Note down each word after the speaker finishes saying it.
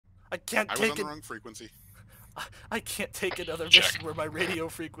I can't I was take on the wrong frequency. I can't take another mission where my radio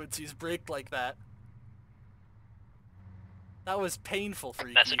frequencies break like that. That was painful,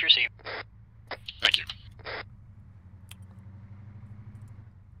 Freaky. Message received. Thank you.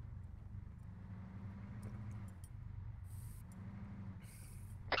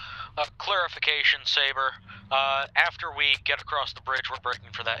 Clarification, Saber. After we get across the bridge, we're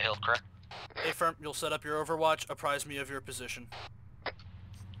breaking for that hill, correct? Affirm, you'll set up your overwatch, apprise me of your position.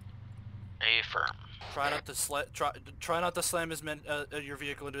 Affirm. Try not to slam your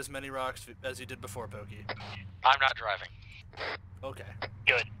vehicle into as many rocks as you did before, Pokey. I'm not driving. Okay.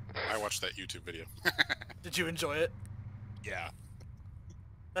 Good. I watched that YouTube video. Did you enjoy it? Yeah.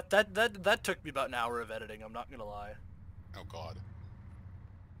 That took me about an hour of editing, I'm not gonna lie. Oh god.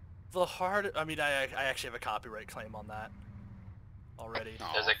 I mean, I actually have a copyright claim on that already. Oh,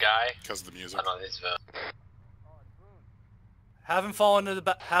 There's a guy. because of the music. I don't know, these Have him fall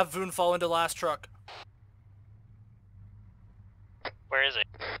into have Voon fall into last truck. Where is it?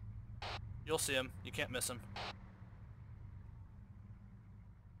 You'll see him. You can't miss him.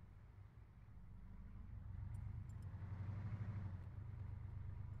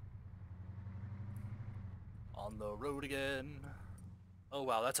 On the road again. Oh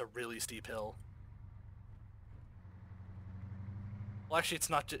wow, that's a really steep hill. Well, actually, it's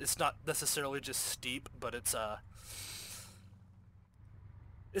not necessarily just steep, but it's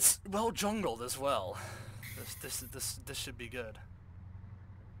well jungled as well. This should be good.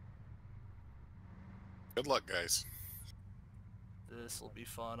 Good luck, guys. This will be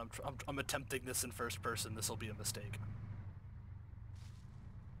fun. I'm attempting this in first person. This will be a mistake.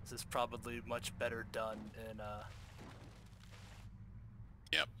 This is probably much better done in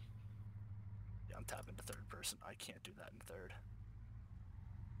Yep. Yeah, I'm tapping to third person. I can't do that in third.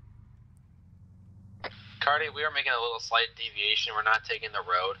 Cardi, we are making a little slight deviation. We're not taking the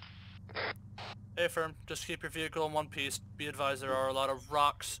road. Hey, firm. Just keep your vehicle in one piece. Be advised there are a lot of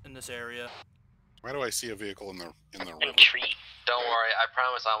rocks in this area. Why do I see a vehicle in the river? And tree. Don't worry, I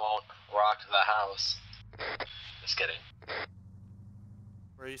promise I won't rock the house. Just kidding.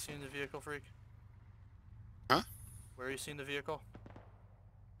 Where are you seeing the vehicle, Freak? Huh? Where are you seeing the vehicle?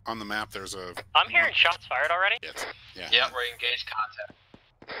 On the map, there's a... I'm hearing shots fired already. Yeah. Yeah, we're engaged contact.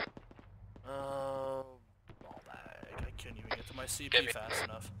 Ball bag. I couldn't even get to my CP fast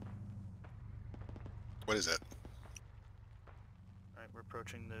enough. What is it? Alright, we're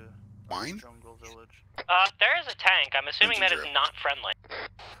approaching the Wine? jungle village. There is a tank. I'm assuming that is not friendly.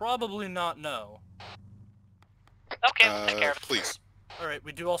 Probably not, no. Okay, we'll take care of it. Please. Alright,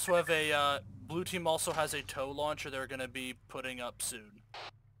 we do also have a, blue team also has a tow launcher they're gonna be putting up soon.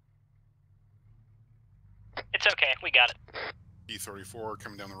 It's okay, we got it. E34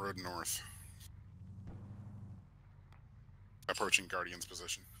 coming down the road north. Approaching Guardian's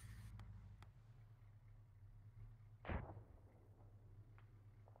position.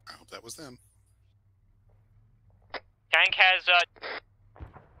 I hope that was them. Tank has,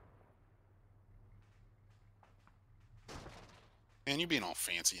 Man, you being all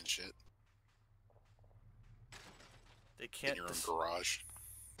fancy and shit. They can't... In your own garage.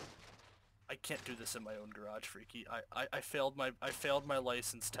 I can't do this in my own garage, Freaky. I failed my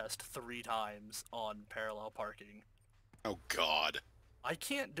license test 3 times on parallel parking. Oh god. I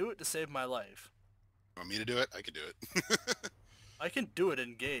can't do it to save my life. You want me to do it? I could do it. I can do it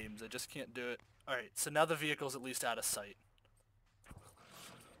in games, I just can't do it. Alright, so now the vehicle's at least out of sight.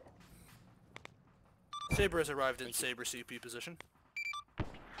 Saber has arrived in Saber CP position.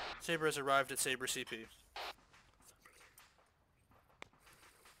 Saber has arrived at Saber CP.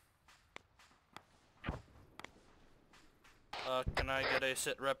 Can I get a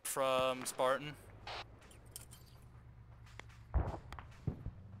sit rep from Spartan?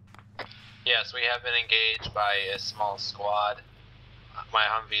 Yes, we have been engaged by a small squad. My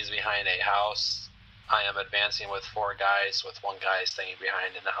Humvee's behind a house. I am advancing with 4 guys, with 1 guy staying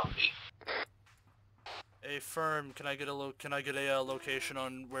behind in the Humvee. A firm, can I get a location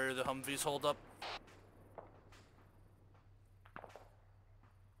on where the Humvees hold up?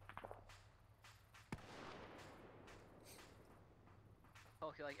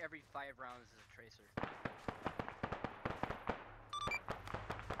 Okay, like every 5 rounds is a tracer.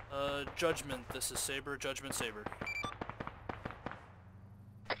 Judgment, this is Saber, Judgment Saber.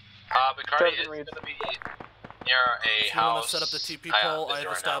 Bacardi is going to be near a If you house. want to set up the TP pole, I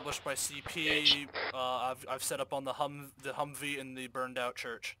have established my CP. I've set up on the Humvee in the burned out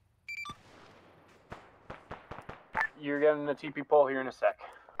church. You're getting the TP pole here in a sec.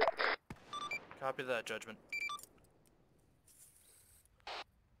 Copy that, Judgment.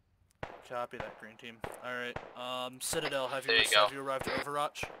 Copy that, green team. Alright, Citadel, have There you, you go. have you arrived at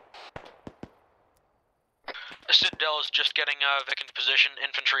Overwatch? Citadel is just getting vacant position.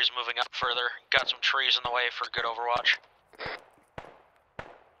 Infantry is moving up further. Got some trees in the way for good overwatch.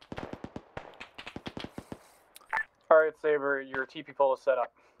 Alright, Saber, your TP pole is set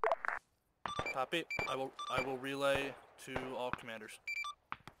up. Copy. I will relay to all commanders.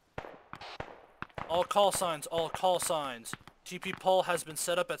 All call signs, all call signs. TP pole has been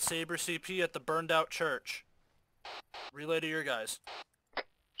set up at Saber CP at the burned out church. Relay to your guys.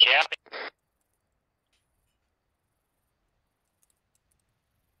 Yep.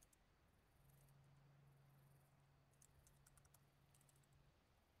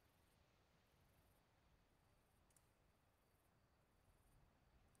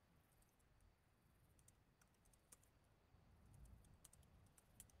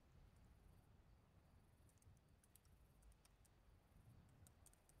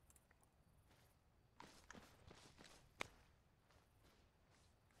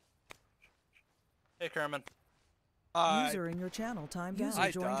 Hey, Kerman. User in your channel timed out.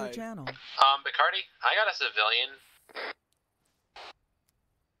 User joined your channel. Bacardi, I got a civilian.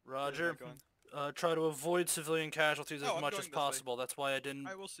 Roger. Try to avoid civilian casualties as much as possible. That's why I didn't.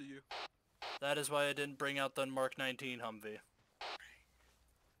 I will see you. That is why I didn't bring out the Mark 19 Humvee.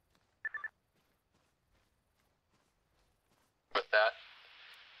 With that.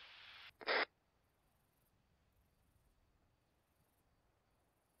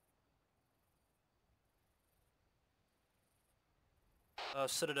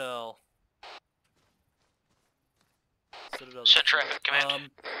 Citadel. Citadel. Send traffic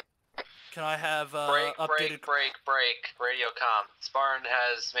command. Can I have break, updated? break. Radio comm. Spartan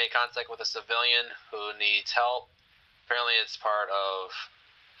has made contact with a civilian who needs help. Apparently, it's part of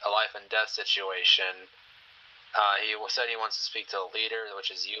a life and death situation. He said he wants to speak to the leader, which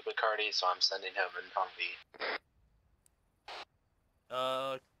is you, Bacardi. So I'm sending him an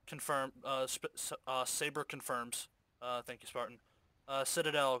Humvee. Confirm. Saber confirms. Thank you, Spartan.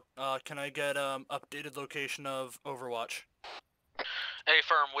 Citadel. Can I get updated location of Overwatch? Hey,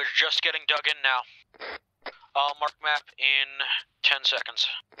 firm, we're just getting dug in now. I'll mark map in 10 seconds.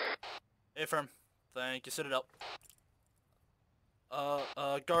 Hey, firm. Thank you, Citadel.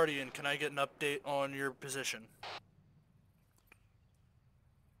 Guardian, can I get an update on your position?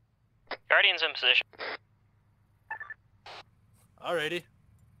 Guardian's in position. Alrighty.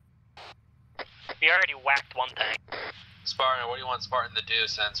 We already whacked one tank. Spartan, what do you want Spartan to do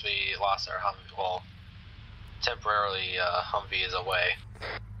since we lost our Humvee? Well, temporarily, Humvee is away.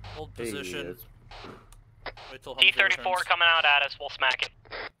 Hold position. Wait till Humvee T-34 returns. coming out at us. We'll smack it.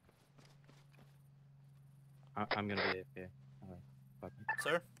 I'm gonna be AFK.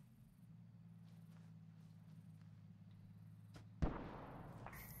 Sir?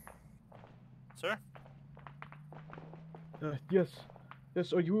 Sir? Yes.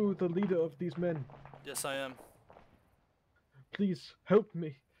 Yes, are you the leader of these men? Yes, I am. Please, help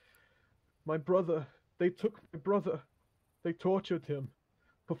me. My brother. They took my brother. They tortured him.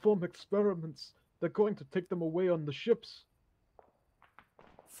 Perform experiments. They're going to take them away on the ships.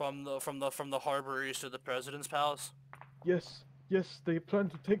 From the harbor east of the President's Palace? Yes. Yes, they plan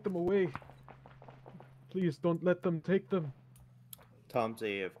to take them away. Please don't let them take them. Tom's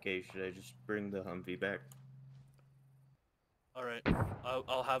AFK. Should I just bring the Humvee back? Alright.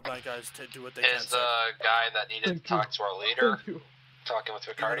 I'll have my guys do what they Is the guy that needed to talk to our leader talking with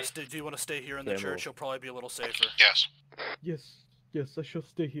Ricardi? Do you want to stay here in the church? You'll probably be a little safer. Yes. Yes, I shall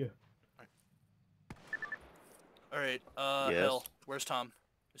stay here. Alright, Yes. Hill, where's Tom?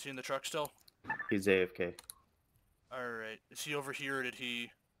 Is he in the truck still? He's AFK. Alright, is he over here or did he...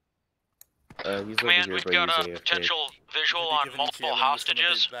 He's Command, over here, we've but got he's a AFK. potential visual on multiple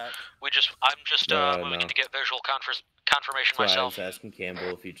hostages. I'm just moving no. to get visual confirmation That's why myself. I was asking Campbell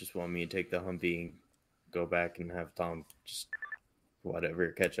if you just want me to take the Humvee and go back and have Tom just whatever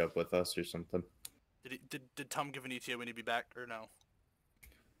catch up with us or something. Did Tom give an ETA when he'd be back or no?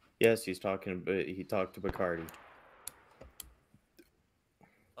 Yes, he talked to Bacardi.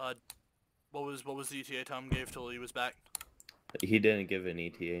 What was the ETA Tom gave till he was back? He didn't give an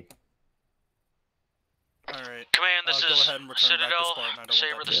ETA. Alright. Command, this go is ahead and return back to Citadel. Spartan. I don't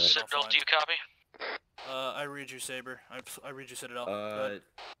Saber, want that this to is be Citadel. offline. Do you copy? I read you, Saber. I read you, Citadel. Go ahead.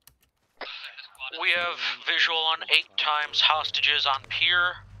 We have visual on 8 times hostages on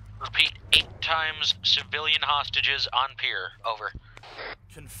pier. Repeat, 8 times civilian hostages on pier. Over.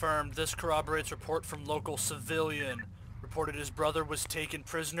 Confirmed. This corroborates report from local civilian. Reported his brother was taken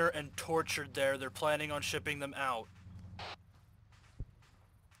prisoner and tortured there. They're planning on shipping them out.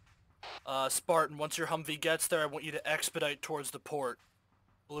 Spartan, once your Humvee gets there, I want you to expedite towards the port.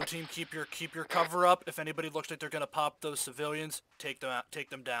 Blue team, keep your cover up. If anybody looks like they're gonna pop those civilians, take them out. Take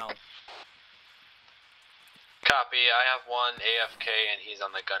them down. Copy. I have one AFK and he's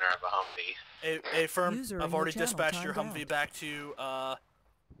on the gunner of a Humvee. A firm. User in I've your already channel dispatched your timed Humvee out. back to you.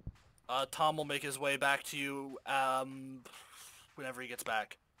 Tom will make his way back to you. Whenever he gets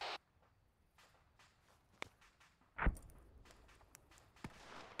back.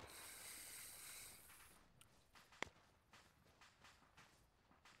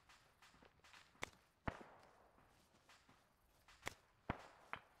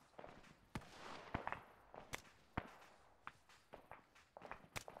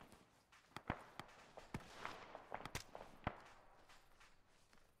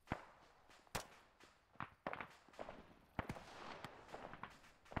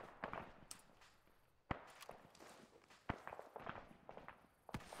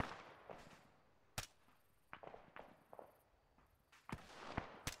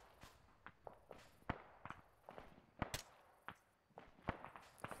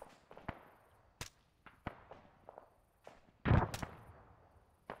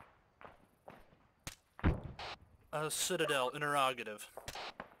 Citadel, interrogative.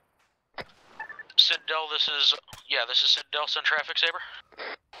 Citadel, this is Citadel, send traffic, Saber.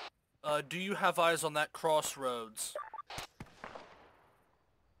 Do you have eyes on that crossroads?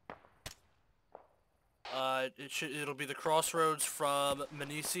 It'll be the crossroads from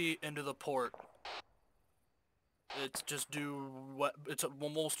Manisi into the port. It's just it's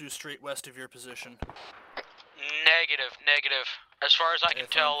almost due straight west of your position. Negative. As far as I can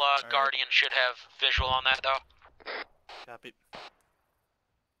tell, Guardian should have visual on that, though. Copy.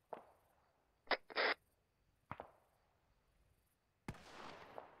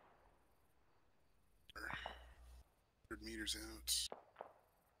 100 meters out.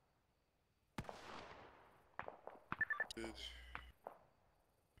 Good.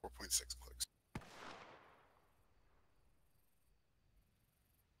 4.6 clicks.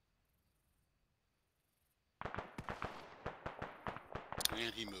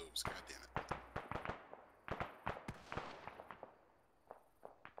 And he moves, god damn it.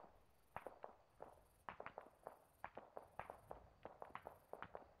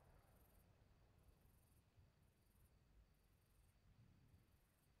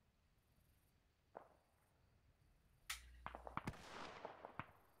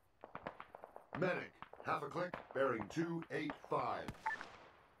 Medic, half a click, bearing 285.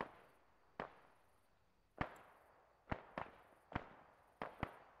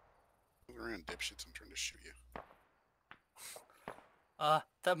 Move around, dipshits, I'm trying to shoot you.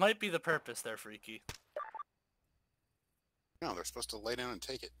 That might be the purpose there, Freaky. No, they're supposed to lay down and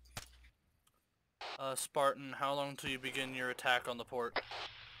take it. Spartan, how long till you begin your attack on the port?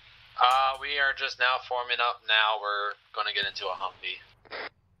 We are just now forming up now. We're gonna get into a Humvee.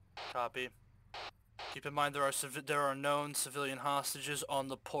 Copy. Keep in mind there are known civilian hostages on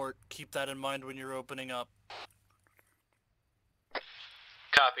the port. Keep that in mind when you're opening up.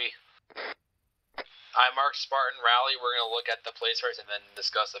 Copy. I marked Spartan Rally. We're gonna look at the place first and then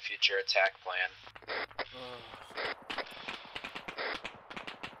discuss a future attack plan.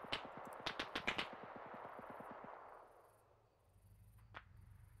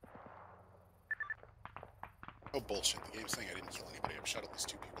 Oh bullshit, the game's saying I didn't kill anybody. I've shot at least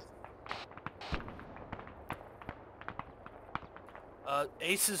 2 people.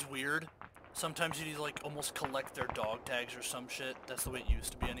 Ace is weird. Sometimes you need to, like, almost collect their dog tags or some shit. That's the way it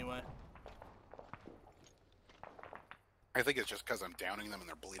used to be anyway. I think it's just because I'm downing them and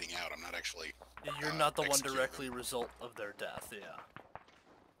they're bleeding out. I'm not actually You're not the one executing directly them. result of their death, yeah.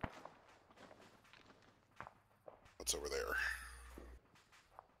 What's over there?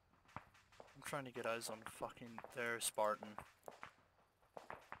 I'm trying to get eyes on fucking their Spartan.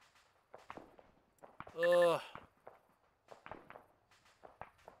 Ugh.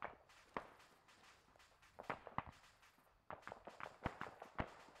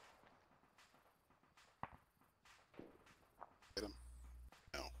 Hit him?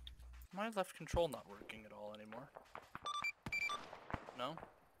 No. My left control not working at all anymore. No?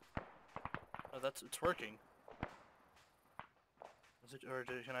 Oh, it's working. Is it, or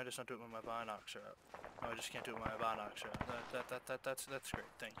can I just not do it when my binocs are up? No, I just can't do it when my binocs are up. That's great.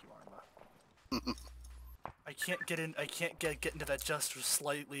 Thank you, Arma. I can't get in. I can't get into that just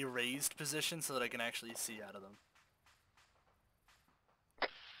slightly raised position so that I can actually see out of them.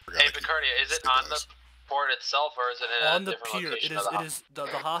 Hey, Picardia, is it on the port itself or is it in On a the different pier. location? It is. The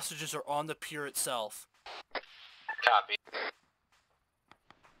hostages are on the pier itself. Copy.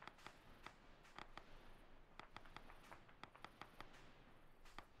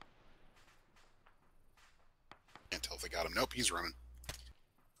 Can't tell if they got him. Nope, he's running.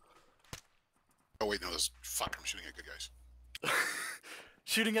 wait, no, fuck, I'm shooting at good guys.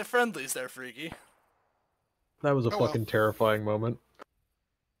 Shooting at friendlies there, Freaky. That was a fucking terrifying moment.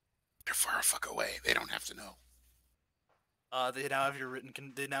 They're far fuck away. They don't have to know. They now have your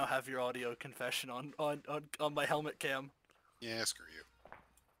they now have your audio confession on my helmet cam. Yeah, screw you.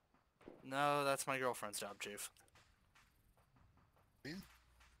 No, that's my girlfriend's job, Chief. Yeah.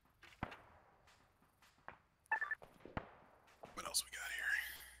 What else we got here?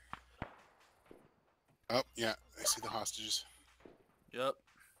 Oh, yeah, I see the hostages. Yep.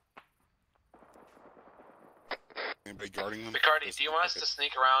 Anybody guarding them? Ricardi, do you want us to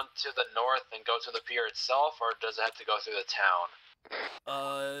sneak around to the north and go to the pier itself, or does it have to go through the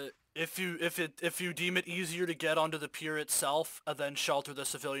town? If you deem it easier to get onto the pier itself and then shelter the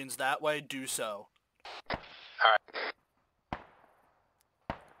civilians that way, do so. Alright.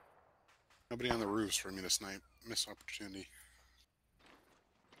 Nobody on the roofs for me to snipe. Miss opportunity.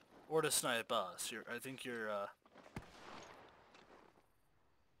 Or to snipe us. I think you're,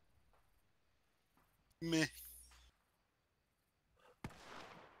 Meh.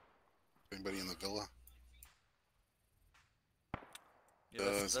 Anybody in the villa? Yeah,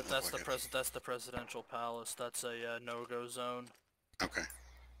 that's the presidential palace. That's a no-go zone. Okay.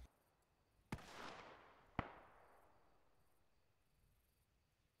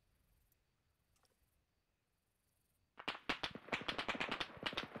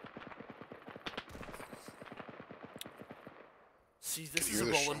 See, this is a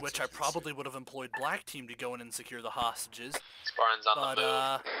role in which I probably would have employed Black Team to go in and secure the hostages. Spartan's on the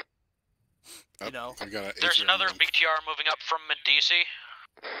move. You know, there's another BTR moving up from Medici.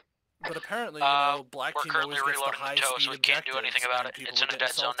 But apparently, you know, Black we're Team currently always gets the reloading the tow, high-speed so we can't do anything about it. People It's in a get dead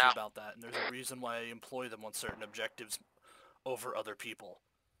zone salty now. about that, and there's a reason why I employ them on certain objectives over other people.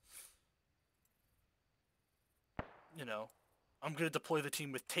 You know, I'm going to deploy the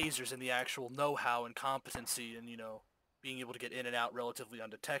team with tasers and the actual know-how and competency and, you know, being able to get in and out relatively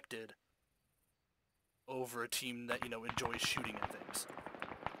undetected over a team that, you know, enjoys shooting and things.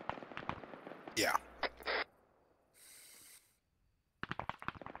 Yeah.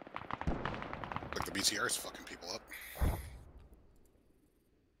 Like the BTR's fucking people up.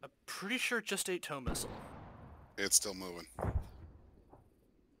 I'm pretty sure it just ate tow missile. It's still moving.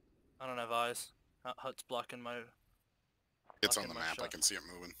 I don't have eyes. Hut's blocking my... It's on the map, I can see it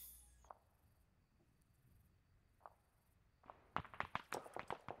moving.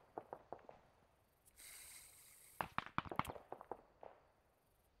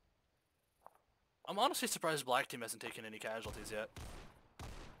 I'm honestly surprised Black Team hasn't taken any casualties yet.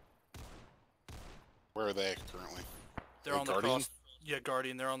 Where are they currently? They're on the cross. Yeah,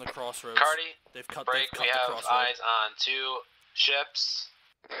 Guardian. They're on the crossroads. Cardi, they've cut. Break. They've cut We the have crossroad. eyes on 2 ships.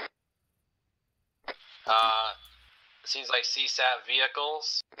 Seems like CSAT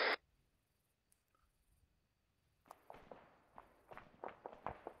vehicles.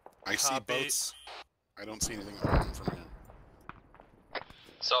 I see boats. I don't see anything on them from here.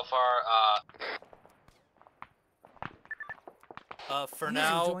 So far, for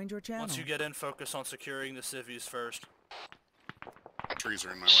now, once you get in, focus on securing the civvies first. Trees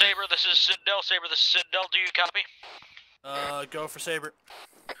are in my way. Saber, this is Citadel. Saber, this is Citadel. Do you copy? Go for Saber.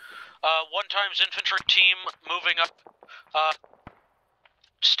 One times infantry team moving up,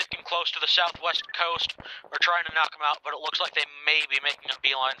 sticking close to the southwest coast. We're trying to knock them out, but it looks like they may be making a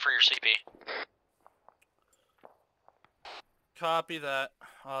beeline for your CP. Copy that.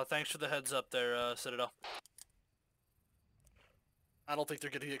 Thanks for the heads up there, Citadel. I don't think they're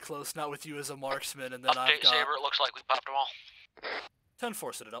gonna get close, not with you as a marksman, and then I've Update got... Saber, it looks like we popped them all.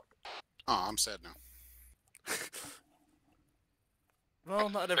 10-4 Citadel. Oh, I'm sad now. Well,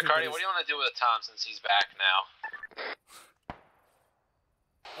 not everybody. Ricardi, what do you want to do with Tom since he's back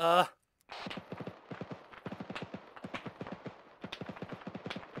now?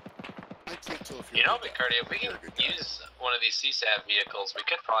 I can't tell if You know, Ricardi, if we can use one of these CSAT vehicles, we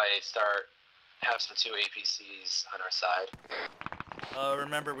could probably have some 2 APCs on our side.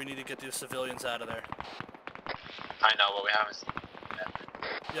 Remember, we need to get these civilians out of there. I know, but we haven't.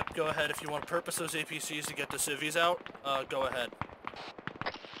 Yep, go ahead. If you want to purpose those APCs to get the civvies out, go ahead.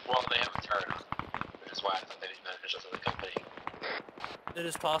 Well, they have a turret on them, which is why I thought they'd be beneficial to the company. It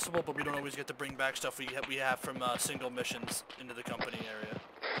is possible, but we don't always get to bring back stuff we have from single missions into the company area.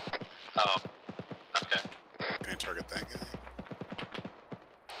 Oh, okay. Can I target that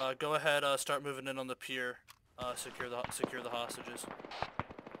guy? Go ahead. Start moving in on the pier. Secure the hostages.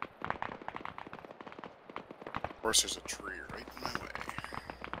 Of course, there's a tree right in my way.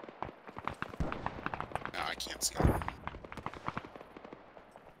 No, I can't see him.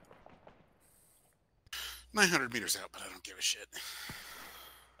 900 meters out, but I don't give a shit.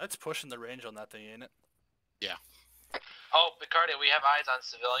 That's pushing the range on that thing, ain't it? Yeah. Oh, Picardia, we have eyes on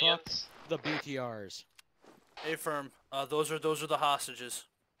civilians. Fuck the BTRs. Hey, firm. Those are the hostages.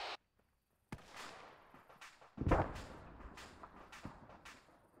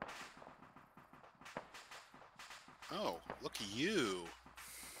 Oh, look at you.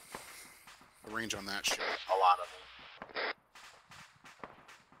 The range on that shit. A lot of them.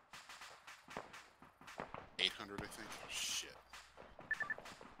 800, I think. Shit.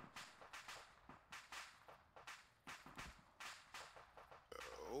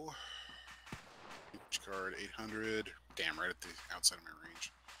 So, each card 800. Damn, right at the outside of my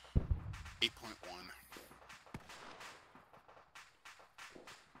range. 8.1.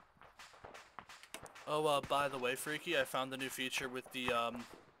 Oh, by the way, Freaky, I found the new feature with the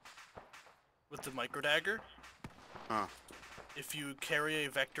micro dagger. Huh. If you carry a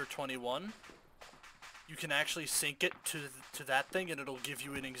Vector 21, you can actually sync it to that thing, and it'll give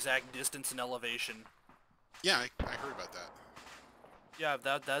you an exact distance and elevation. Yeah, I heard about that. Yeah,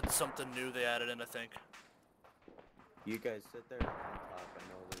 that's something new they added in, I think. You guys sit there on top. I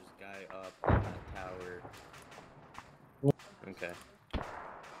know there's a guy up on that tower. Okay.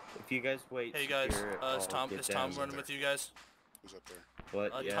 If you guys wait, Hey guys, secure it, is I'll Tom get down running there. with you guys? Who's up there?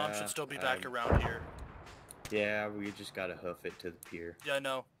 What? Yeah. Tom should still be back around here. Yeah, we just gotta hoof it to the pier. Yeah, I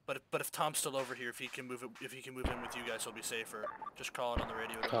know. But if Tom's still over here, if he can move in with you guys, he'll be safer. Just call it on the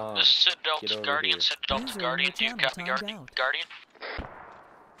radio. Tom, This is Citadel get to over Guardian, here. Citadel to User in Guardian. your Do you channel copy timed out. Guardian?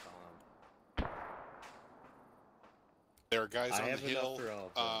 Tom. There are guys I on the have enough hill for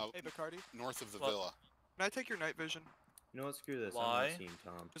all of them. Hey, Bacardi, north of the What? villa. can I take your night vision? You know what? Screw this. Why? I'm not seeing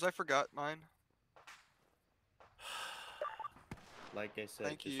Tom. Because I forgot mine. Like I said,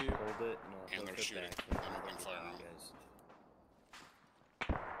 Thank just you. hold it and I'll And hoof they're it shooting. back. I'm opening fire on them.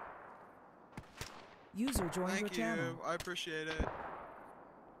 Guys. User joined your Thank channel. you. I appreciate it.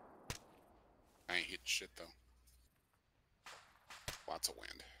 I ain't hitting shit, though. Lots of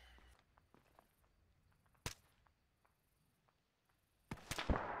wind.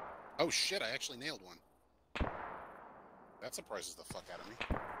 Oh shit, I actually nailed one. That surprises the fuck out of me.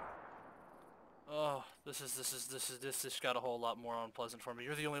 Oh, this just got a whole lot more unpleasant for me.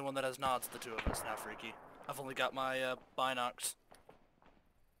 You're the only one that has nods, the two of us now, Freaky. I've only got my binocs.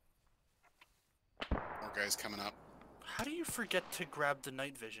 More guys coming up. How do you forget to grab the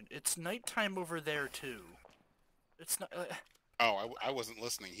night vision? It's nighttime over there too. It's not. Oh, I wasn't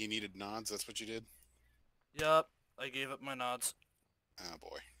listening. He needed nods. That's what you did? Yup, I gave up my nods. Oh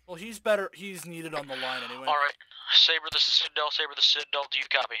boy. Well, he's better. He's needed on the line anyway. Alright. Saber the Citadel, do you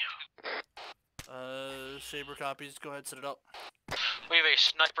copy? Saber copies. Go ahead, set it up. We have a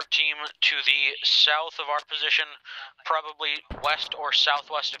sniper team to the south of our position, probably west or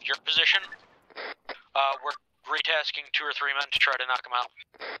southwest of your position. We're retasking 2 or 3 men to try to knock them out.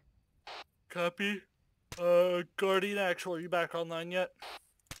 Copy. Guardian Actual, are you back online yet?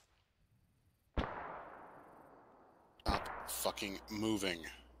 Stop fucking moving.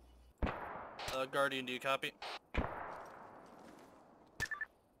 Guardian, do you copy?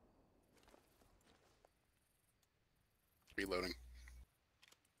 Reloading.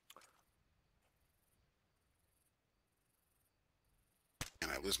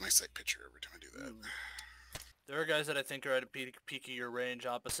 And I lose my sight picture every time I do that. There are guys that I think are at a peak of your range,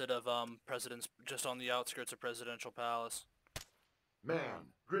 opposite of President's, just on the outskirts of Presidential Palace. Man,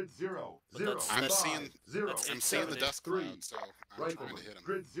 grid 0, But 0, that's- I'm 5, seeing 0, I'm seeing the 870. dust 3, cloud, so I'm trying Rifleman, to hit him.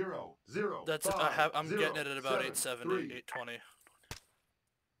 grid 0, 0, That's 5, I'm 0, getting it at about 7, 870, 3. 820.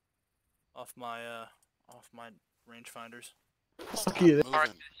 Off my rangefinders. Stop you. moving.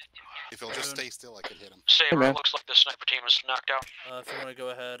 Alright. If he'll just stay still, I could hit him. Saber, man. looks like the sniper team is knocked out. If you want to go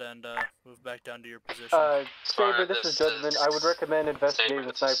ahead and move back down to your position. Saber, this is Judgment. I would recommend investigating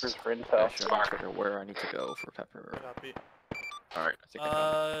the Saber, snipers for intel. Sure, I'm Figure where I need to go for pepper. Copy. Alright, I think I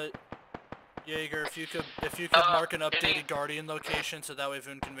know. Jaeger, if you could Uh, mark an any- updated Guardian location, so that way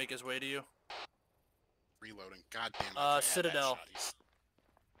Voon can make his way to you. Reloading. God damn it. if I had Citadel. headshots.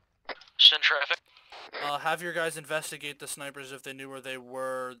 Send traffic. Have your guys investigate the snipers if they knew where they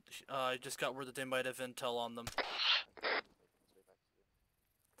were. I just got word that they might have intel on them.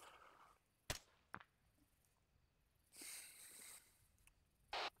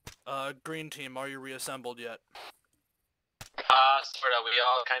 Green team, are you reassembled yet? Sort of. We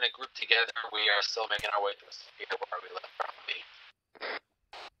all kind of grouped together. We are still making our way to the city where we left from.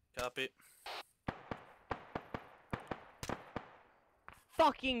 Copy.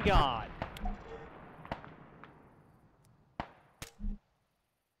 Fucking God.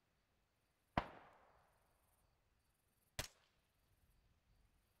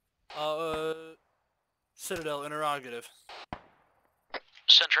 Citadel, interrogative.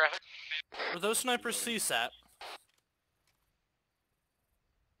 send traffic. Were those snipers CSAT?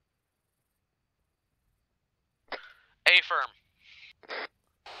 A-firm.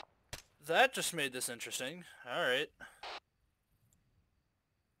 That just made this interesting. Alright.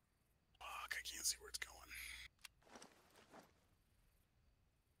 Fuck, I can't see where it's going.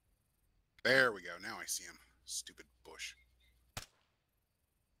 There we go. Now I see him. Stupid bush.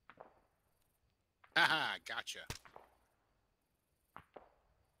 Haha, gotcha.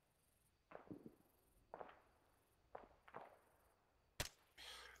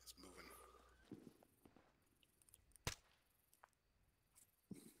 It's moving.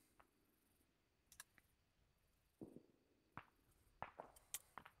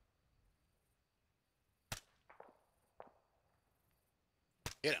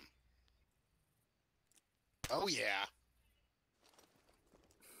 Hit him. Oh, yeah.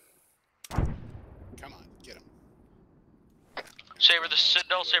 Come on, get him. Saber, this is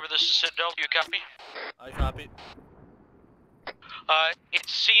Citadel. Saber, this is Citadel. Do you copy? I copy. It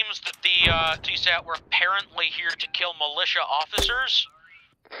seems that the CSAT were apparently here to kill militia officers.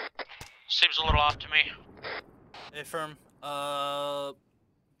 Seems a little off to me. A-firm.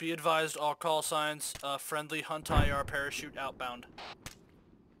 Be advised, all call signs, friendly hunt IR parachute outbound.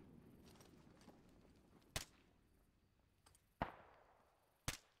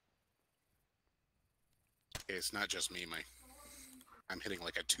 Okay, it's not just me, I'm hitting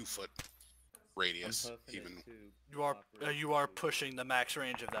like a 2-foot radius, even. You are pushing the max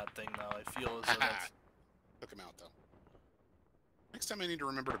range of that thing, though. I feel as though that's... Took him out, though. Next time I need to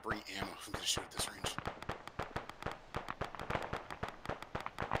remember to bring ammo if I'm going to shoot at this range.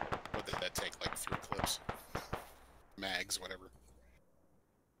 What did that take, like 3 clips? Mags, whatever.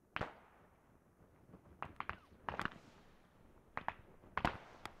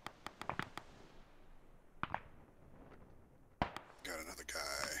 Got another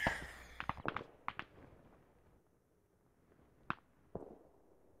guy.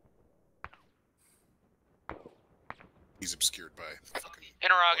 He's obscured by fucking...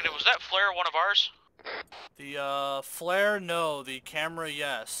 Interrogative, was that flare one of ours? The, flare, no. The camera,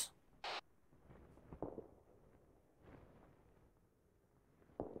 yes.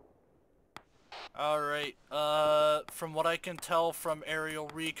 Alright, from what I can tell from aerial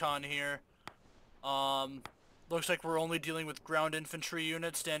recon here, looks like we're only dealing with ground infantry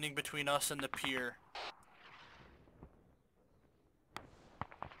units standing between us and the pier.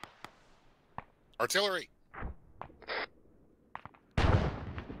 Artillery!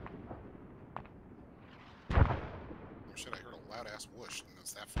 Oh shit, I heard a loud-ass whoosh, and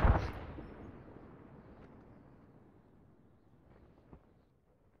it's that far away.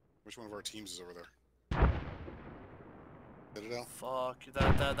 Which one of our teams is over there? Citadel? Fuck,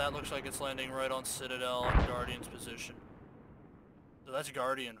 that looks like it's landing right on Citadel on Guardian's position. So that's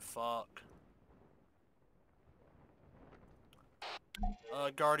Guardian, fuck.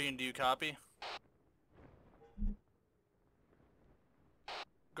 Guardian, do you copy?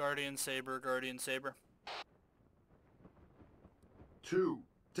 Guardian Saber, Guardian Saber. 2,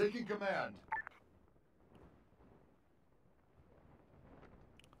 taking command.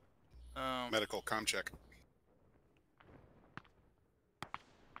 Medical comm check.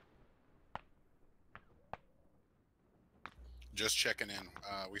 Just checking in.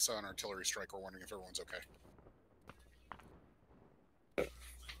 We saw an artillery strike. We're wondering if everyone's okay.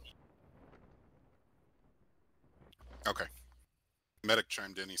 Okay. Medic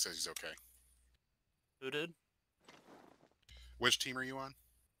chimed in. He says he's okay. Who did? Which team are you on?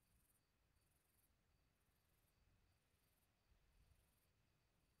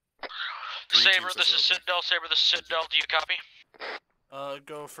 Saber, this is Citadel. Saber, this is Citadel. Do you copy?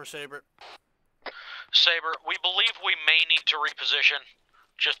 Go for Saber. Saber, we believe we may need to reposition,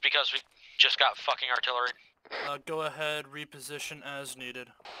 just because we just got fucking artillery. Go ahead, reposition as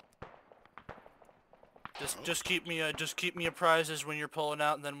needed. Just keep me apprised as when you're pulling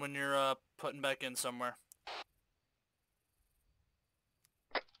out, and then when you're putting back in somewhere.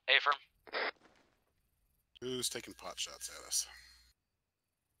 A-firm. Who's taking pot shots at us?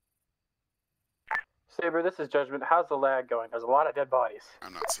 Saber, this is Judgment. How's the lag going? There's a lot of dead bodies.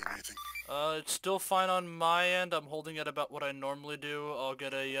 I'm not seeing anything. It's still fine on my end. I'm holding it about what I normally do. I'll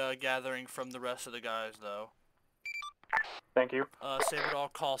get a gathering from the rest of the guys, though. Thank you. Saber to all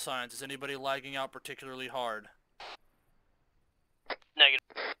call signs. Is anybody lagging out particularly hard? Negative.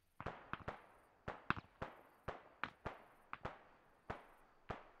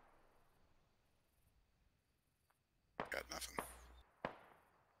 Got nothing.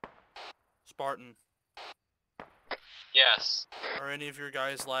 Spartan. Yes. Are any of your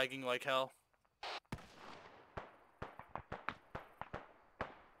guys lagging like hell?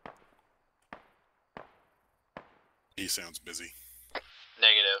 He sounds busy.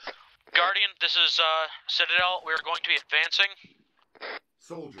 Negative. Guardian, this is Citadel. We are going to be advancing.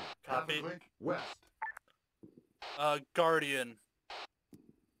 Soldier, Copy. half a click west. Guardian.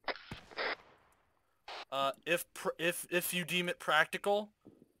 If you deem it practical,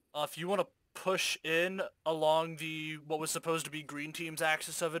 if you want to push in along the what was supposed to be green team's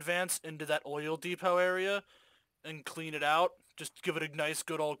axis of advance into that oil depot area and clean it out, just give it a nice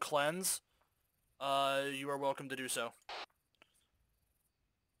good old cleanse, you are welcome to do so.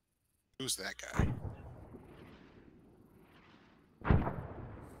 Who's that guy?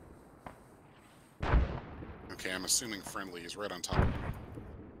 Okay, I'm assuming friendly. He's right on top of me.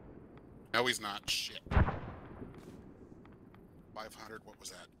 No, he's not. Shit. 500, what was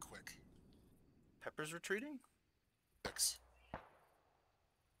that? Quick. Pepper's retreating? 6.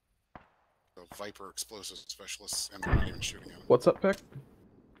 The Viper explosive specialists, and they're not even shooting at him. What's up, Peck?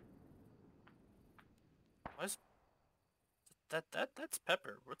 Why is... That's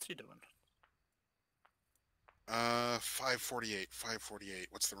Pepper. What's he doing? 548. 548.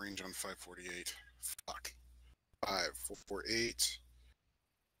 What's the range on 548? Fuck. 548.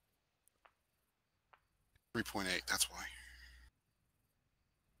 3.8, that's why.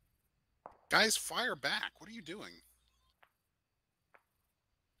 Guys, fire back. What are you doing?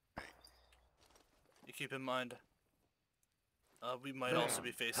 You keep in mind, we might also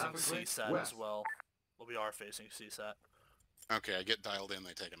be facing CSAT as well. Well, we are facing CSAT. Okay, I get dialed in,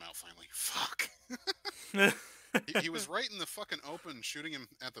 they take him out finally. Fuck. he was right in the fucking open shooting him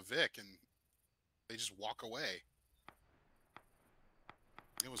at the Vic, and they just walk away.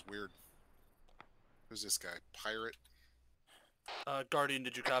 It was weird. Who's this guy? Pirate? Guardian,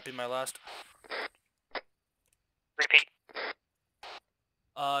 did you copy my last? Repeat.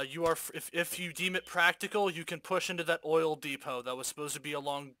 You are, if you deem it practical, you can push into that oil depot that was supposed to be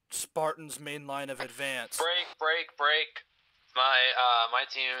along Spartan's main line of advance. Break. My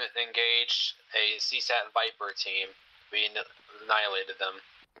team engaged a CSAT Viper team. We annihilated them.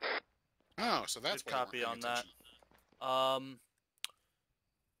 Oh, so that's good why copy on that.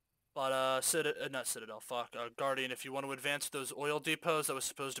 But not Citadel, fuck. Guardian, if you want to advance those oil depots that was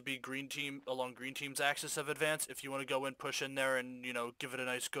supposed to be green team along green team's axis of advance, if you want to go in, push in there, and give it a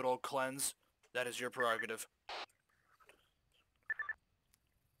nice good old cleanse, that is your prerogative.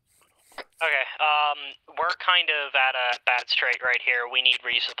 Okay, we're kind of at a bad strait right here. We need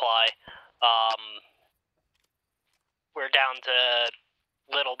resupply. We're down to a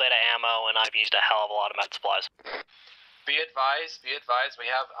little bit of ammo, and I've used a hell of a lot of med supplies. Be advised, we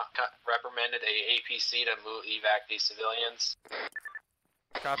have reprimanded a APC to move evac these civilians.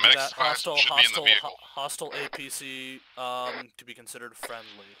 Copy that. Hostile APC, to be considered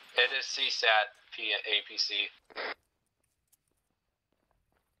friendly. It is CSAT APC.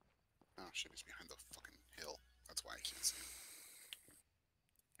 Oh shit, he's behind the fucking hill. That's why I can't see him.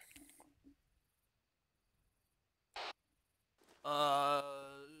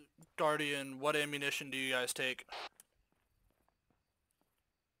 Guardian, what ammunition do you guys take?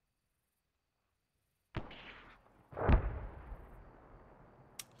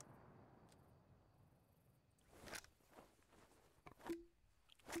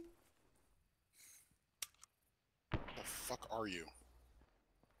 The fuck are you?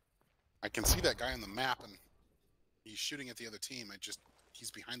 I can see that guy on the map, and he's shooting at the other team. He's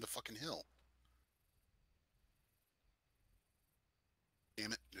behind the fucking hill.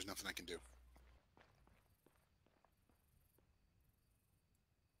 Damn it, there's nothing I can do.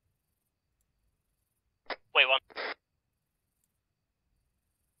 Wait, one.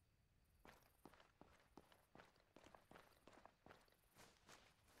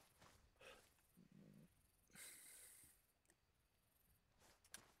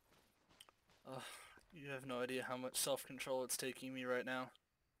 You have no idea how much self-control it's taking me right now.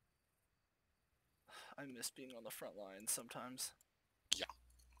 I miss being on the front lines sometimes. Yeah.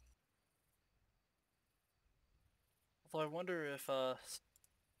 Although I wonder if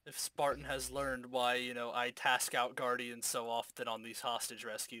Spartan has learned why, I task out Guardians so often on these hostage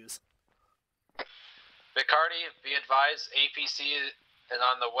rescues. Vicardi, be advised, APC is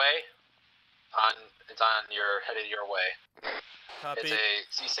on the way. Headed your way. Copy. It's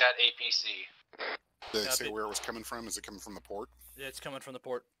a CSAT APC. Did they say where it was coming from? Is it coming from the port? Yeah, it's coming from the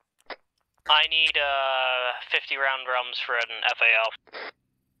port. I need 50 round drums for an FAL.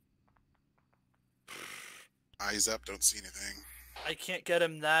 Eyes up, don't see anything. I can't get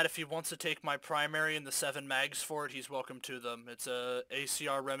him that. If he wants to take my primary and the 7 mags for it, he's welcome to them. It's a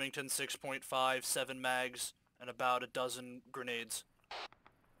ACR Remington 6.5, 7 mags, and about a dozen grenades.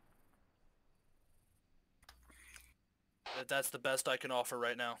 That's the best I can offer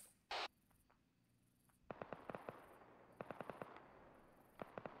right now.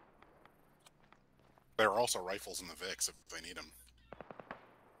 There are also rifles in the Vicks if they need them.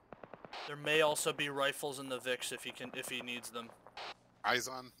 There may also be rifles in the Vicks if he needs them. Eyes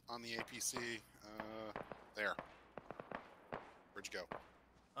on the APC. There. Where'd you go?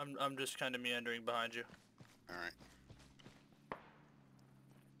 I'm just kind of meandering behind you. All right.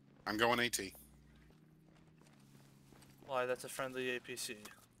 I'm going AT. Why? That's a friendly APC.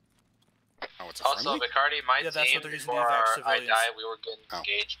 Oh, it's a Also, friendly? Vicardi, my Yeah, that's team, what they're using to before evac I civilians. died, we were getting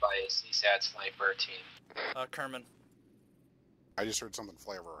engaged by a CSAT sniper team. Kerman. I just heard something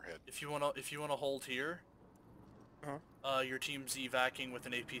fly over our head. If you wanna hold here, your team's evacing with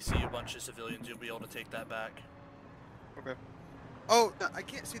an APC, a bunch of civilians. You'll be able to take that back. Okay. Oh, no, I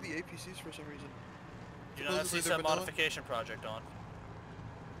can't see the APCs for some reason. You don't have CSAT modification project on.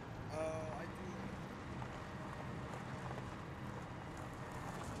 I do.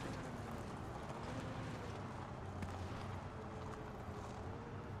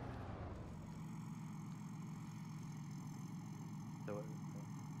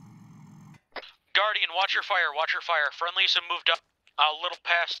 Guardian, watch your fire, watch your fire. Friendlies have moved up a little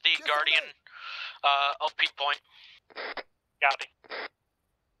past the Guardian peak point. Copy.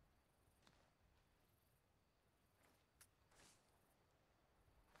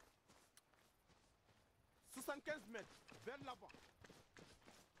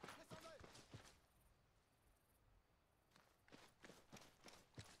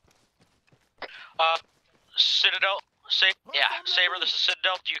 Citadel, Saber, this is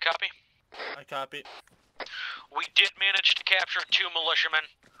Citadel, do you copy? I copy. We did manage to capture 2 militiamen.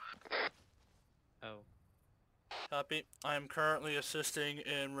 Oh. Copy. I am currently assisting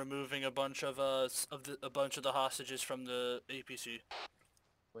in removing a bunch of the hostages from the APC.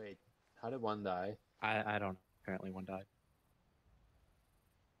 Wait, how did one die? I don't. Apparently one died.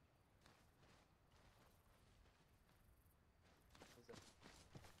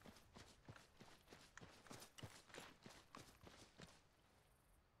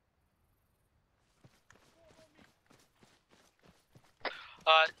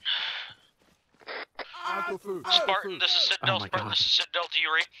 Spartan, this is Citadel. Oh my Spartan, God. this is Citadel. Do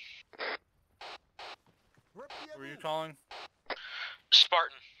you read? Who are you calling?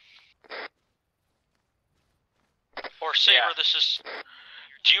 Spartan. Or Saber, this is...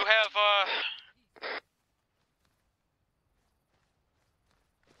 Do you have,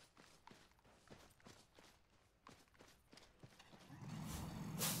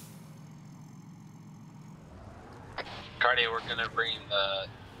 Cardi, we're gonna bring the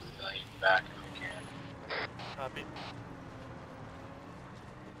civilian back if we can. Copy.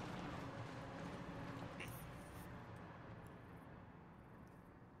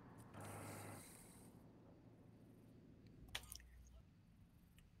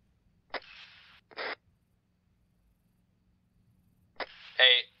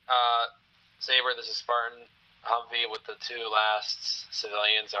 Hey, Saber, this is Spartan. Humvee with the 2 last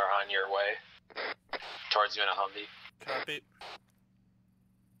civilians are on your way. Towards you in a Humvee. Copy.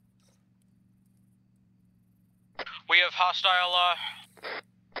 we have hostile,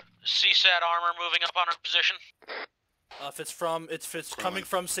 CSAT armor moving up on our position? If it's coming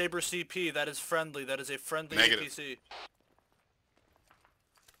from Saber CP, that is friendly. That is a friendly Negative. APC.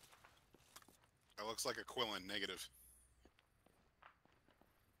 That looks like a Quillen. Negative.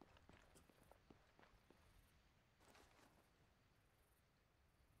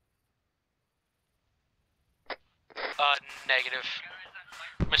 Negative.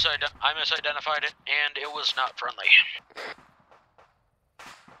 I misidentified it, and it was not friendly.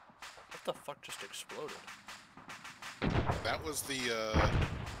 What the fuck just exploded? That was the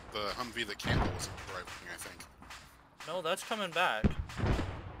Humvee that Campbell was driving, I think. No, that's coming back. I'm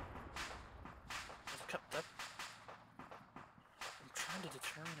trying to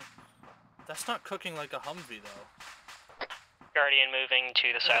determine it. That's not cooking like a Humvee, though. Guardian moving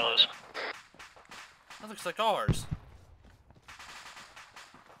to the silos. That looks like ours.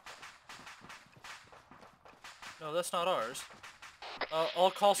 No, that's not ours. All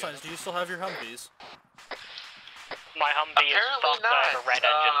call signs, do you still have your Humvees? My Humvee is fucked. I have a red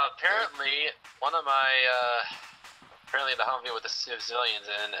engine. Apparently, one of my, apparently the Humvee with the civilians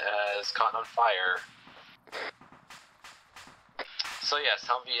in has caught on fire. So yes,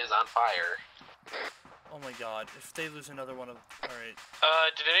 Humvee is on fire. Oh my god, if they lose another one of... Alright.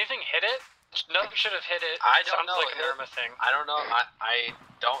 Did anything hit it? Nothing should have hit it. I don't Sounds know. like an Irma thing. I don't know. I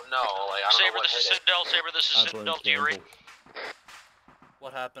don't know. Like, I don't Saber, know what this is hit it. Citadel. Saber, this is Citadel. Do you read?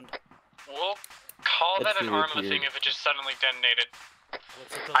 What happened? We'll call It's that an really Arma weird. thing if it just suddenly detonated.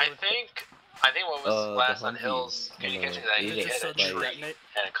 What's it I think what was the last on Humvee, Hill's communication that he it hit a just tree detonate?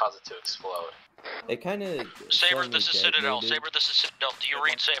 and it caused it to explode. It kind of. Saber, this is Citadel. Saber, this is Citadel. Do you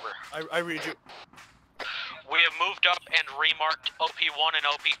read, Saber? I read you. We have moved up and remarked OP1 and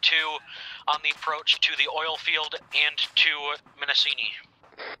OP2 on the approach to the oil field and to Mendocini.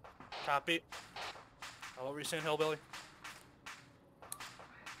 Copy. What were you saying, Hillbilly?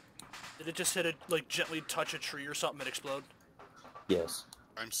 Did it just hit it, like, gently touch a tree or something and explode? Yes.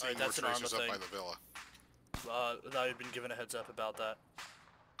 I'm seeing Alright, more that's an tracers Arma up by thing. the villa. I've been given a heads up about that.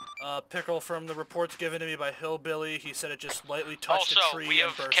 Pickle, from the reports given to me by Hillbilly, he said it just lightly touched Also, a tree we and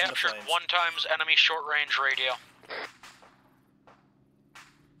have burst into captured flames. 1 times enemy short-range radio.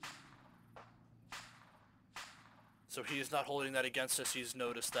 So he's not holding that against us, he's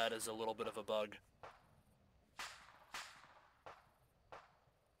noticed that as a little bit of a bug.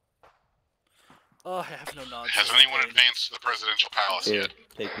 Oh, I have no nods. Has anyone advanced to the presidential palace Here, yet?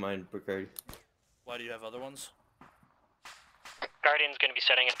 take mine, Bacardi. Why do you have other ones? Guardian's gonna be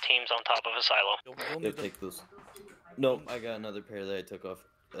setting up teams on top of a silo. You'll Yeah, need them. take those. Nope, I got another pair that I took off,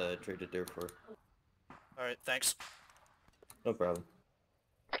 traded there for. Alright, thanks. No problem.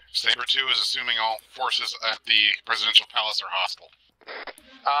 Saber 2 is assuming all forces at the presidential palace are hostile.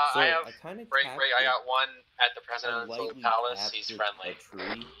 So, I have kinda break. tapped I it. got one at the I presidential lightly palace. tapped He's it friendly. a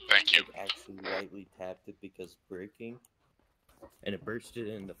tree. Thank you. Like, actually lightly tapped it because breaking, and it bursted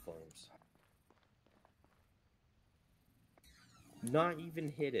into flames. Not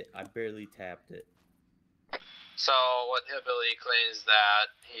even hit it. I barely tapped it. So what Hillbilly claims that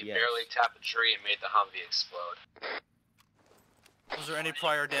he Yes. barely tapped a tree and made the Humvee explode. Was there any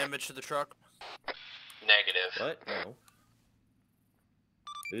prior damage to the truck? Negative. What? No.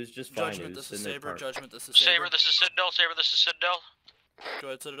 It was just fine. Judgment, it was this is in the Saber. park. Judgment, this is Saber. Saber, this is Citadel. Saber, this is Citadel. Go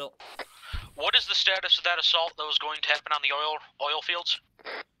ahead, Citadel. What is the status of that assault that was going to happen on the oil fields?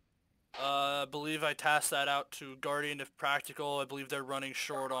 I believe I tasked that out to Guardian if practical. I believe they're running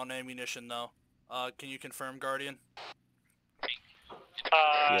short on ammunition though. Can you confirm, Guardian?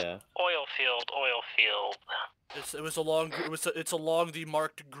 Yeah. Oil field. It's along the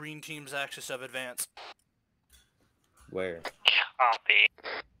marked green team's axis of advance. Where? Copy.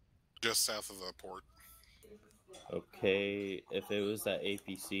 Just south of the port. Okay, if it was that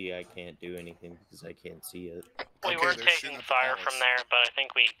APC, I can't do anything because I can't see it. We Okay, were they're taking shooting at the fire palace. from there, but I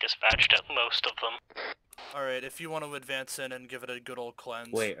think we dispatched out most of them. Alright, if you want to advance in and give it a good old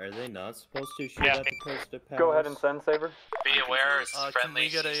cleanse. Wait, are they not supposed to shoot Yeah. at the President Palace? Go ahead and send, Saber. Be aware, it's Can friendly we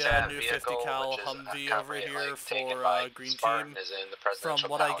get a CSAT new vehicle, 50 cal which is Humvee currently, over here taken for by Green Spartan, Team? is in the From presidential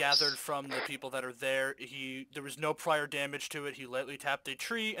what I palace. gathered from the people that are there, there was no prior damage to it. He lightly tapped a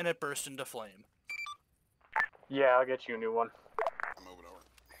tree and it burst into flame. Yeah, I'll get you a new one. I'll move it over.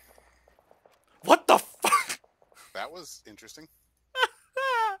 What the fuck? That was interesting.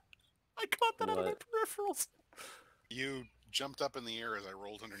 I caught that out of my What? peripherals. You jumped up in the air as I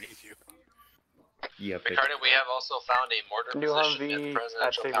rolled underneath you. Yeah, pick. Ricardo, we have also found a mortar New position Humvee at the at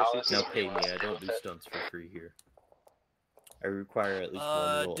presidential Saber palace. City. Now pay me, I don't do stunts for free here. I require at least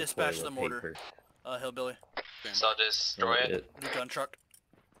one roll Dispatch of the toilet mortar. paper. Hillbilly. Stand So by. destroy it. New gun truck.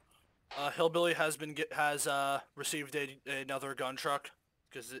 Hillbilly has received another gun truck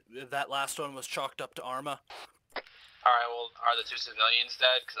because that last one was chalked up to Arma. Alright, well, are the 2 civilians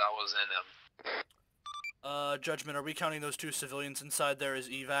dead? Because I was in them. Judgment, are we counting those 2 civilians inside there as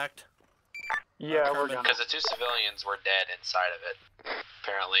evac? Yeah, we're Kermit. gonna. Because the 2 civilians were dead inside of it,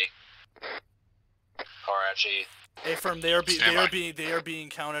 apparently. Or actually, Affirm, they are being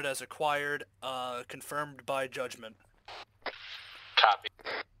counted as acquired, confirmed by Judgment. copy.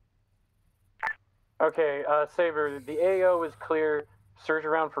 Okay, Saber, the AO is clear. Search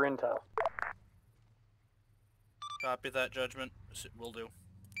around for intel. Copy that, Judgment. Will do.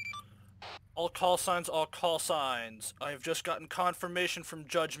 All call signs, all call signs. I have just gotten confirmation from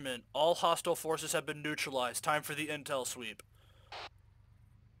Judgment. All hostile forces have been neutralized. Time for the intel sweep.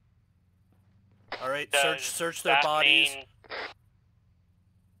 Alright, search their that bodies. mean-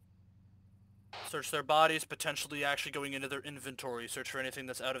 Search their bodies, potentially actually going into their inventory. Search for anything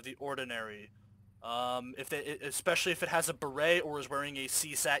that's out of the ordinary. Especially if it has a beret or is wearing a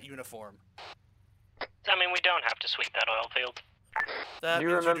CSAT uniform. I mean, we don't have to sweep that oil field. That Do you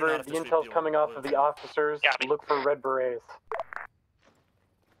means we do remember not have the to sweep intel's the coming oil off of the field. officers? Copy. Look for red berets.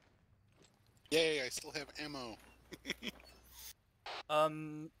 Yay, I still have ammo.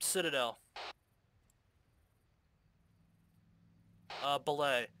 Citadel.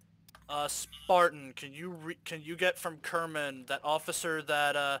 Belay. Spartan, can you get from Kerman that officer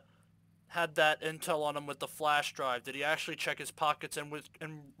that had that intel on him with the flash drive? Did he actually check his pockets and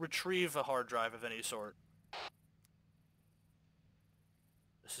retrieve a hard drive of any sort?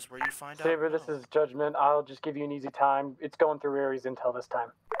 This is where you find out. Saber, this No. is Judgment. I'll just give you an easy time. It's going through Ares intel this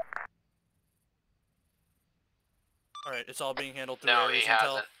time. All right, it's all being handled through No, Ares he intel.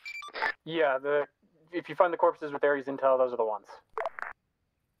 hasn't. Yeah, if you find the corpses with Ares intel, those are the ones.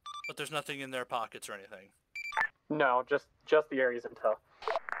 But there's nothing in their pockets or anything. No, just the Ares intel.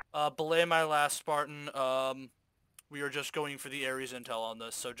 Belay my last Spartan. We are just going for the Ares intel on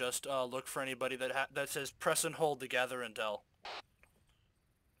this, so just look for anybody that says press and hold to gather intel.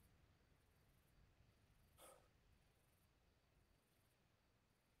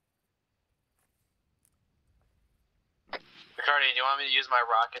 Ricardo, do you want me to use my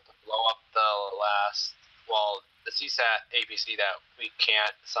rocket to blow up the last, well, the CSAT APC that we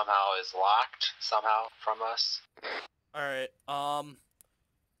can't somehow is locked somehow from us? Alright,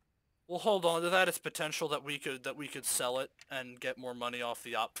 we'll hold on to that. It's potential that we could sell it and get more money off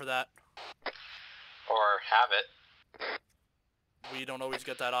the op for that. Or have it. We don't always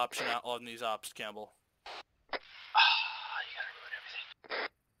get that option out on these ops, Campbell. You gotta ruin everything.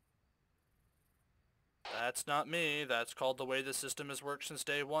 That's not me. That's called the way the system has worked since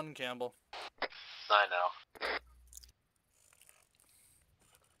day one, Campbell. I know.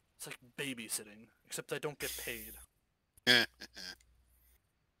 It's like babysitting, except I don't get paid. I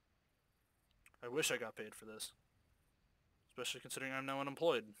wish I got paid for this. Especially considering I'm now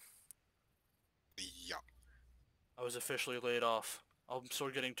unemployed. Yeah. I was officially laid off. I'm still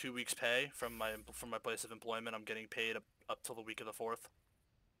getting 2 weeks' pay from my place of employment. I'm getting paid up till the week of the 4th.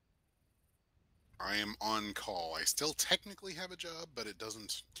 I am on call. I still technically have a job, but it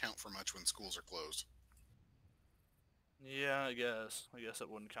doesn't count for much when schools are closed. Yeah, I guess. I guess it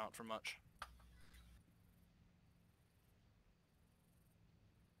wouldn't count for much.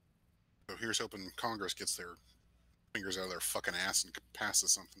 So here's hoping Congress gets their fingers out of their fucking ass and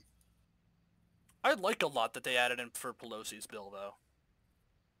passes something. I like a lot that they added in for Pelosi's bill, though.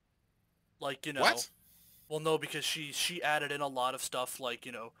 Like, you know... What? Well, no, because she added in a lot of stuff like,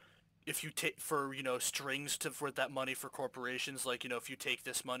 you know, if you take, for, you know, strings for that money for corporations, like, you know, if you take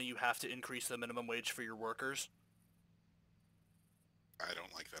this money, you have to increase the minimum wage for your workers. I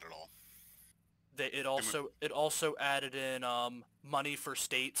don't like that at all. It also added in money for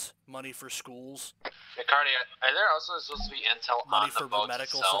states, money for schools. Ricardo, are there also supposed to be intel money on for the boat the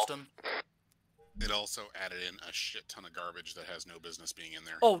medical itself? system? It also added in a shit ton of garbage that has no business being in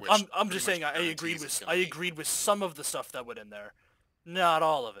there. Oh, which I'm just pretty saying much I agreed guarantees with it's gonna be. agreed with some of the stuff that went in there, not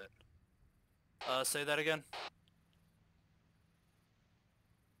all of it. Say that again.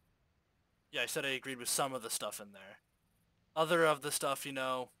 Yeah, I said I agreed with some of the stuff in there. Other of the stuff, you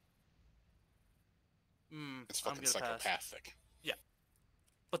know. It's fucking psychopathic. Yeah.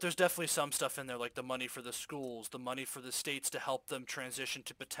 But there's definitely some stuff in there, like the money for the schools, the money for the states to help them transition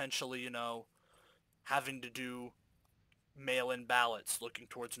to potentially, you know, having to do mail-in ballots looking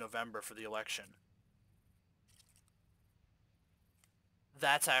towards November for the election.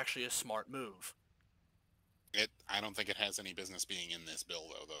 That's actually a smart move. I don't think it has any business being in this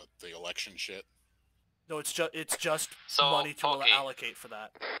bill, though, the election shit. No, it's just So, money to okay. allocate for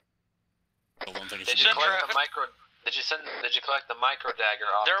that. I don't think it Did should you be collect the micro? Did you collect the micro dagger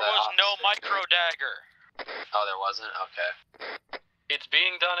off? There the was no officer? micro dagger. Oh, there wasn't. Okay. It's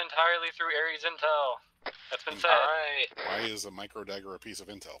being done entirely through Ares Intel. That's been said. All right. Why is a micro dagger a piece of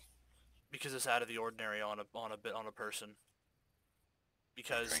intel? Because it's out of the ordinary on a person.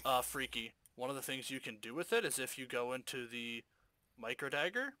 Because freaky. One of the things you can do with it is if you go into the micro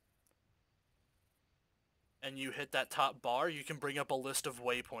dagger and you hit that top bar, you can bring up a list of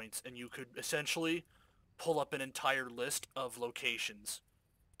waypoints, and you could essentially pull up an entire list of locations.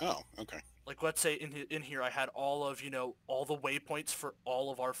 Oh, okay. Like, let's say in here I had all of, you know, all the waypoints for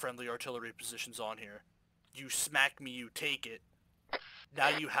all of our friendly artillery positions on here. You smack me, you take it. Now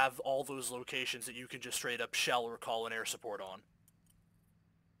you have all those locations that you can just straight up shell or call an air support on.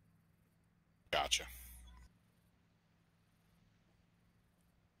 Gotcha.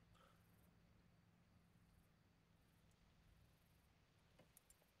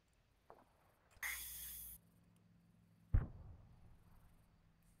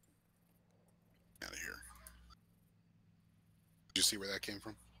 Out of here. Did you see where that came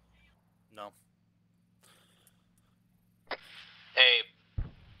from? No. Hey,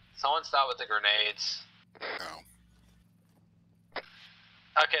 someone stop with the grenades. Oh.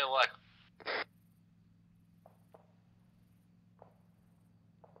 Okay, look.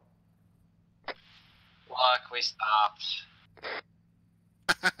 Look, we stopped.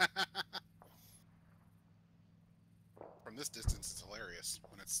 From this distance, it's hilarious.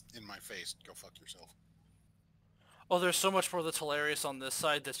 When it's in my face, go fuck yourself. Oh, there's so much more that's hilarious on this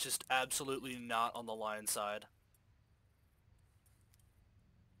side that's just absolutely not on the line side.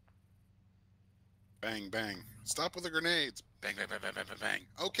 Bang, bang. Stop with the grenades. Bang, bang, bang, bang, bang, bang, bang.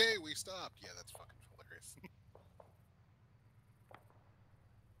 Okay, we stopped. Yeah, that's fucking hilarious.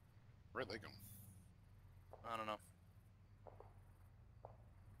 Where'd they go? I don't know.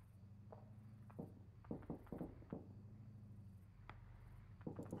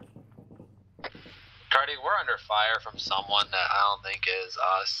 Cardi, we're under fire from someone that I don't think is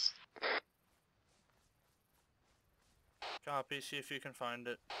us. Copy, see if you can find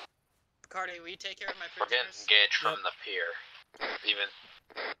it. Cardi, will you take care of my We're getting prisoners? engaged from the pier. Even.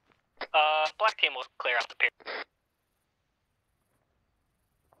 Black team will clear out the pier.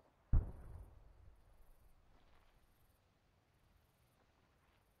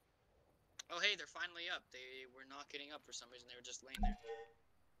 Oh hey, they're finally up. They were not getting up for some reason. They were just laying there.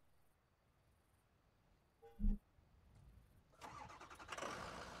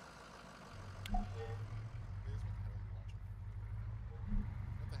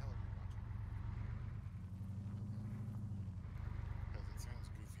 What the hell are you watching? Because it sounds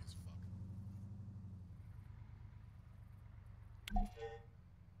goofy as fuck.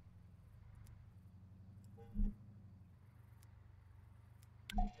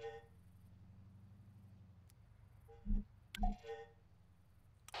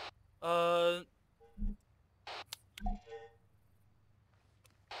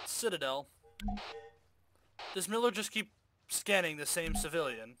 Citadel. Does Miller just keep scanning the same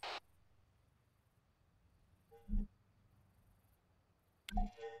civilian?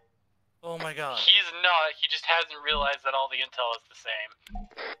 Oh my god. He's not. He just hasn't realized that all the intel is the same.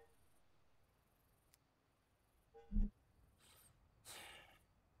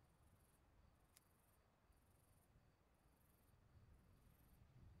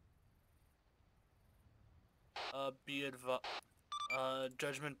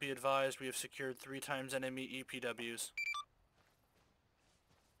 Judgment be advised, we have secured 3 times enemy EPWs.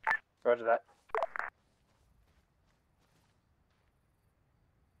 Roger that.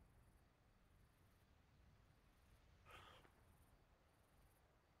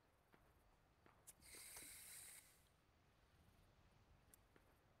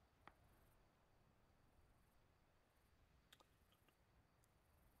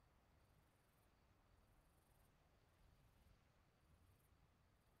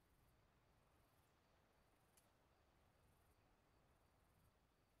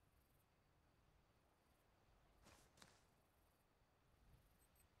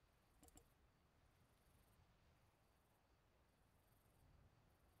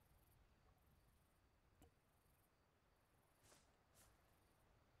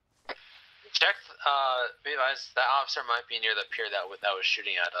 Check, be advised, that officer might be near the pier that was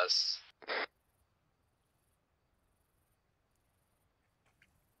shooting at us.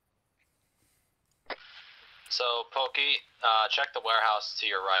 So, Pokey, check the warehouse to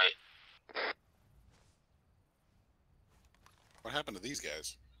your right. What happened to these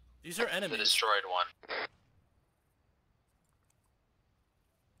guys? These are enemies. The destroyed one.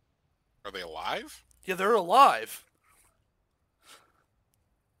 Are they alive? Yeah, they're alive.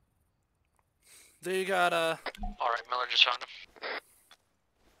 They got, Alright, Miller just found him.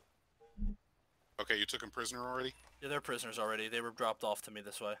 Okay, you took him prisoner already? Yeah, they're prisoners already. They were dropped off to me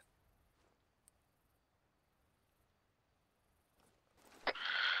this way.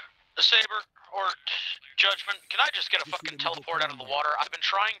 Saber, or Judgment, can I just get a fucking teleport out of the water? I've been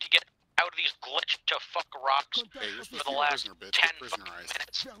trying to get out of these glitch to fuck rocks Hey, you're supposed for to the be a last prisoner, bitch. 10 Get fucking prisonerized.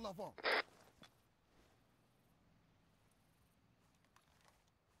 minutes.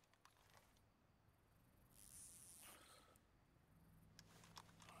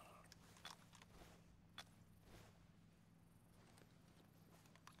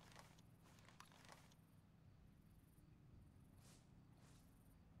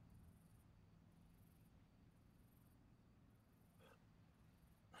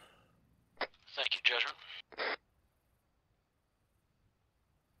 Thank you, Judgment.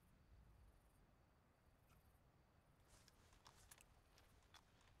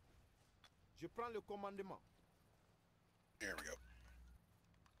 Je prends le commandement. Here we go.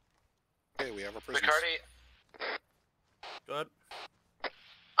 Okay, we have our prisoners. Ricardi, Good.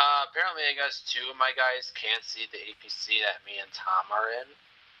 apparently I guess 2 of my guys can't see the APC that me and Tom are in.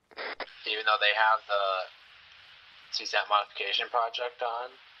 Even though they have the CSAT modification project on.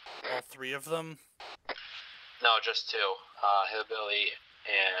 All 3 of them? No, just 2. Hillbilly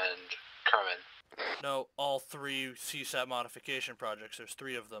and Kerman. No, all 3 CSAT modification projects. There's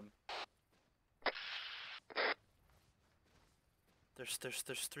 3 of them. There's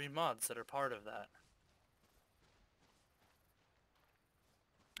 3 mods that are part of that.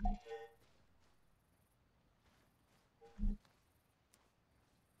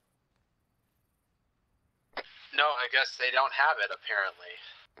 No, I guess they don't have it, apparently.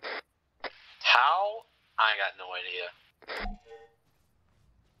 How? I got no idea.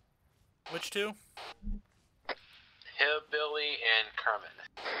 Which 2? Hillbilly and Kerman.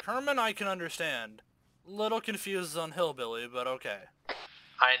 Kerman I can understand. Little confused on Hillbilly, but okay.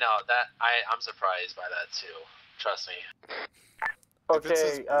 I know that. I'm surprised by that too. Trust me.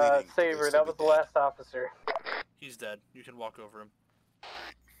 Okay, Saber, that was the last officer. He's dead. You can walk over him.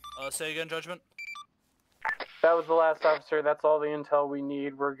 Say again, Judgment? That was the last officer. That's all the intel we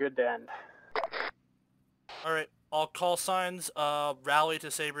need. We're good to end. Alright, all call signs, rally to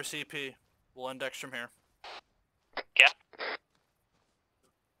Saber CP. We'll index from here. Yeah.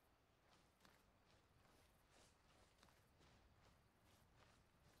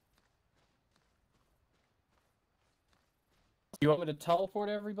 You want me to teleport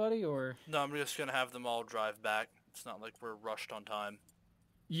everybody, or? No, I'm just gonna have them all drive back. It's not like we're rushed on time.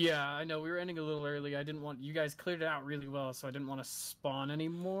 Yeah, I know, we were ending a little early. I didn't want... You guys cleared it out really well, so I didn't want to spawn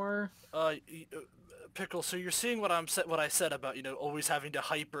anymore. Pickles, so you're seeing what I said about, you know, always having to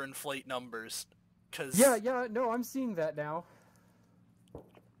hyperinflate numbers. Cause... Yeah, no, I'm seeing that now.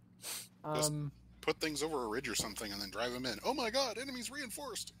 Just put things over a ridge or something and then drive them in. Oh my god, enemies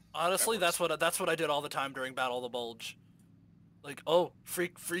reinforced! Honestly, that's what I did all the time during Battle of the Bulge. Like, oh,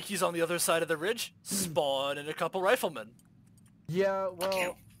 Freaky's on the other side of the ridge? Spawn in a couple riflemen. Yeah,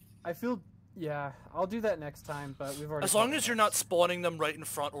 well, I feel... Yeah, I'll do that next time, but we've already... As long as you're not spawning them right in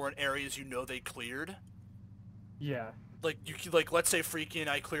front or in areas you know they cleared. Yeah. Like, let's say Freaky and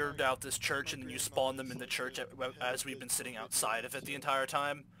I cleared out this church and then you spawn them in the church as we've been sitting outside of it the entire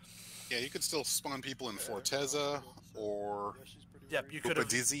time. Yeah, you could still spawn people in Forteza, or... Yep, you could have...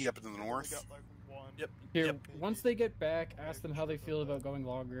 Dizzy up in the north. Here, once they get back, ask them how they feel about going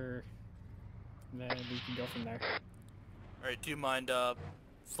longer, and then we can go from there. Alright, do you mind,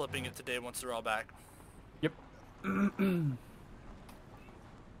 flipping it today once they're all back? Yep.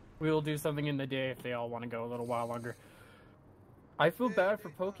 We'll do something in the day if they all want to go a little while longer. I feel bad for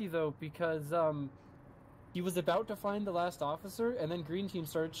Pokey, though, because, he was about to find the last officer, and then Green Team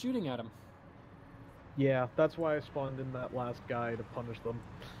started shooting at him. Yeah, that's why I spawned in that last guy to punish them.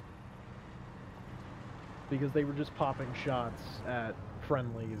 Because they were just popping shots at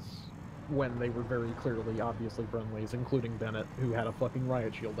friendlies when they were very clearly, obviously friendlies, including Bennett, who had a fucking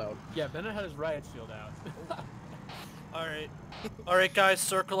riot shield out. Yeah, Bennett had his riot shield out. Alright, guys,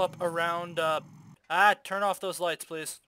 circle up around, turn off those lights, please.